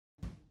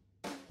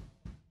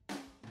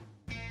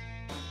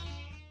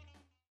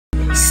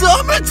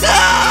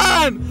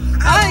Summertime!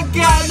 I ain't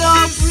got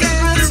no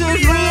Christmas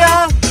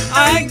real.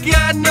 I ain't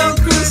got no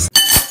Christmas.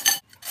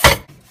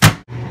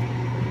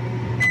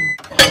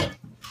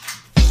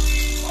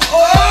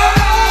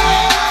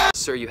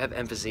 Sir, you have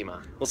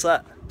emphysema. What's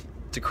that?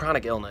 It's a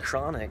chronic illness.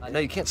 Chronic? No,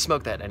 you can't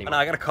smoke that anymore. No,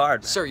 I got a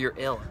card. Sir, you're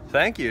ill.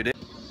 Thank you, dude.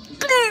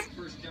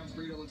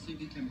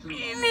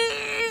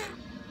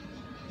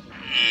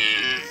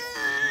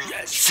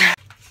 Yes.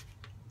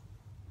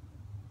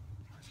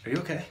 Are you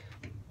okay?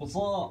 What's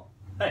up?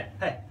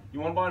 Hey, you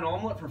want to buy an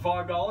omelet for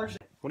 $5?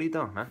 What are you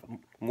doing, man?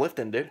 I'm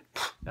lifting, dude.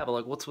 Yeah, but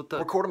like, what's with the...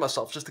 Recording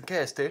myself just in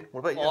case, dude. What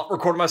about you? Well,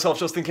 recording myself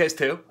just in case,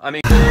 too. I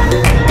mean...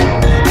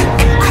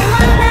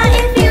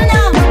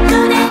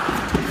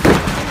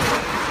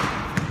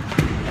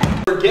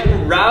 We're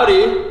getting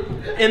rowdy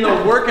in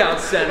the workout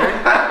center.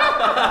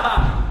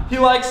 He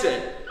likes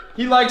it.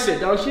 He likes it,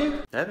 don't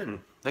you?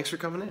 Evan, thanks for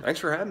coming in. Thanks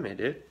for having me,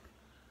 dude.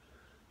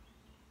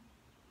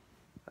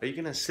 Are you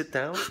gonna sit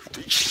down?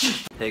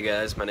 Hey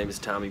guys, my name is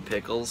Tommy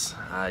Pickles.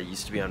 I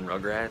used to be on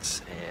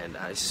Rugrats, and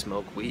I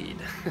smoke weed.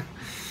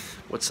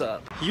 What's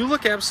up? You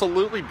look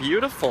absolutely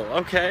beautiful,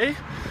 okay?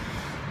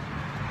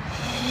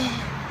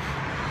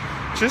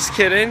 Just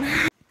kidding.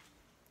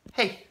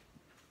 Hey,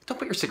 don't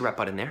put your cigarette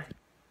butt in there.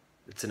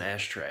 It's an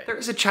ashtray. There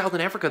is a child in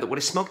Africa that would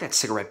have smoked that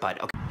cigarette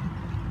butt. Okay.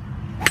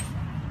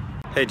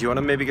 Hey, do you want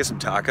to maybe get some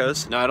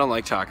tacos? No, I don't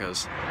like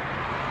tacos.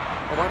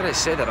 Well, why did I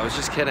say that? I was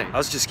just kidding. I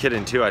was just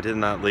kidding too, I did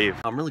not leave.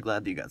 I'm really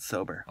glad that you got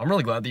sober. I'm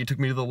really glad that you took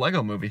me to the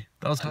Lego movie.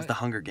 That was the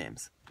Hunger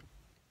Games.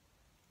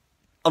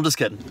 I'm just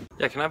kidding.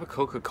 Yeah, can I have a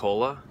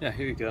Coca-Cola? Yeah,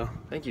 here you go.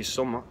 Thank you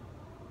so much.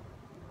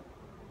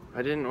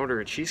 I didn't order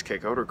a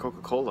cheesecake, I ordered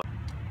Coca-Cola.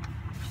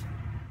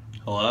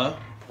 Hello?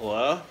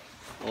 Hello?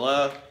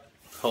 Hello?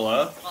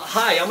 Hello?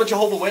 Hi, I'm a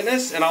Jehovah's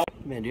Witness, and I'll...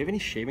 Man, do you have any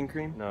shaving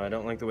cream? No, I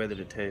don't like the way that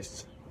it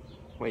tastes.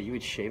 Wait, you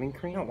eat shaving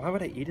cream? No, why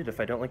would I eat it if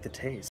I don't like the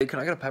taste? Hey, can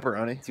I get a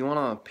pepperoni? Do you want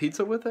a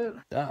pizza with it?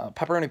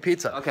 Pepperoni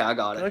pizza. Okay, I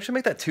got Can I it. actually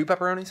make that 2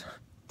 pepperonis?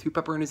 2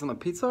 pepperonis on the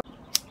pizza?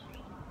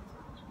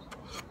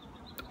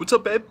 What's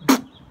up, babe?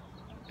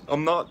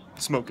 I'm not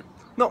smoking.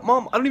 No,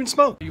 Mom, I don't even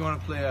smoke. You want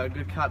to play a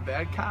good cop,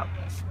 bad cop?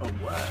 Oh,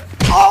 what?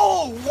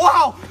 Oh,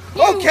 wow!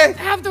 Okay!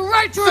 Have the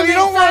right to So you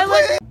don't want to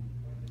play?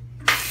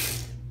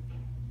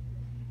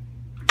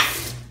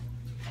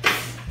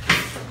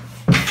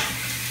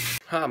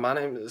 Hi, my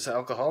name is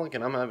Alcoholic,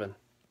 and I'm Evan.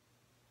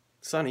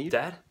 Sonny,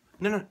 Dad?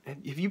 No,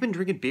 have you been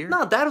drinking beer?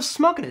 No, Dad was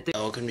smoking it.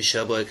 Welcome to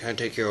Subway. Can I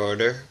take your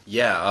order?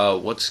 Yeah,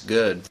 what's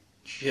good?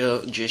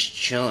 Just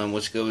chilling.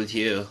 What's good with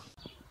you?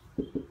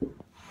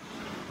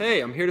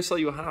 Hey, I'm here to sell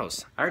you a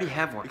house. I already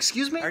have one.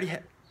 Excuse me? I already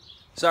have.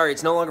 Sorry,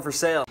 it's no longer for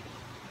sale.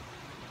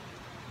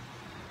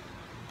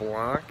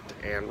 Blocked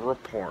and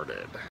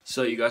reported.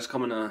 So you guys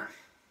coming to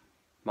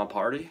my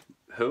party?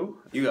 Who?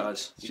 You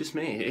guys. It's just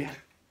me.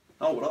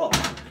 Oh, what up?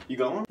 You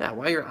going? Yeah,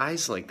 why are your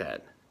eyes like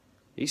that?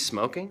 You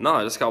smoking? No,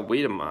 I just got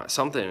weed in my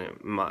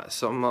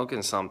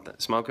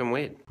smoking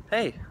weed.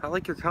 Hey, I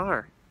like your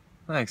car.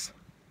 Thanks.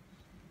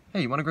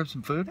 Hey, you want to grab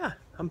some food? Yeah,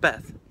 I'm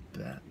Beth.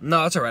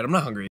 No, it's alright. I'm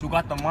not hungry. You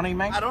got the money,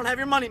 man? I don't have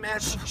your money, man.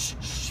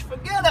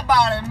 Forget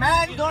about it,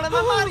 man. You don't have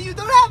my money. You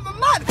don't have my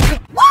money.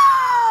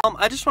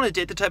 I just want to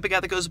date the type of guy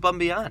that goes above and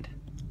beyond.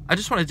 I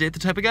just want to date the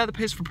type of guy that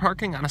pays for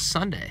parking on a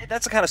Sunday.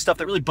 That's the kind of stuff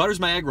that really butters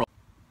my egg roll.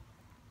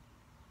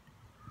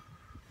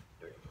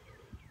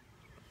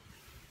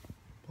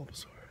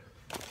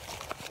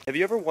 Have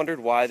you ever wondered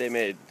why they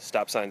made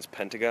stop signs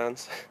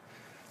pentagons?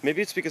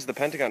 Maybe it's because the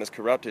Pentagon is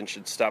corrupt and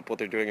should stop what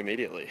they're doing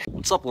immediately.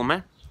 What's up, little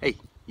man? Hey,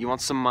 you want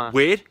some,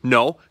 Weed?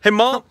 No. Hey,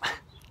 Mom!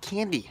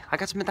 candy? I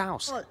got some at the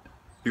house. What?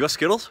 You got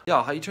Skittles?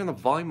 Yo, how you turn the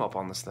volume up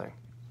on this thing?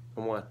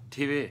 On what?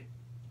 TV.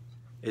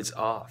 It's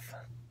off.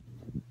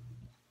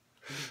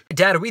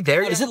 Dad, are we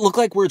there yet? Does it look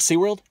like we're at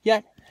SeaWorld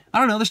yet? I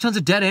don't know, there's tons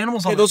of dead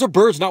animals on Hey, those are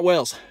birds, not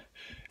whales.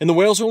 And the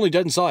whales are only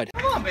dead inside.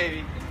 Come on,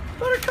 baby.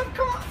 Buttercup,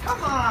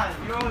 come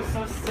on. You're always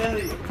so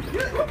silly.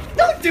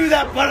 Don't do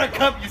that,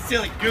 Buttercup, you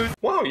silly goose.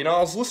 Wow, you know, I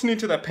was listening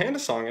to that Panda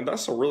song, and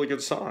that's a really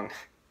good song.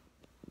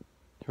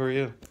 Who are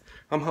you?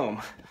 I'm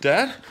home.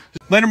 Dad?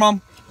 Later,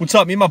 Mom. What's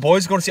up? Me and my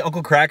boys going to see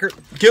Uncle Cracker.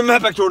 Give him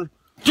that back, Jordan.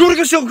 Do you want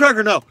to go see Uncle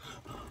Cracker now?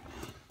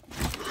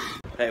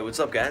 Hey, what's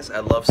up, guys? I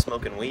love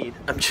smoking weed.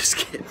 I'm just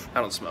kidding.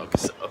 I don't smoke,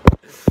 so... How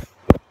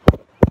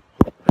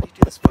do you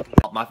do this fucking...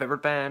 My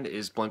favorite band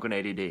is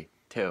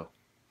Blink-182.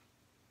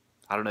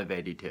 I don't have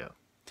AD2.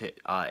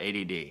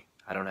 ADD.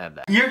 I don't have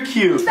that. You're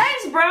cute.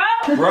 Thanks, bro.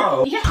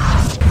 Bro. Yeah.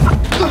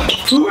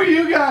 Who are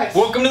you guys?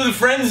 Welcome to the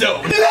friend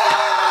zone.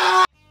 No!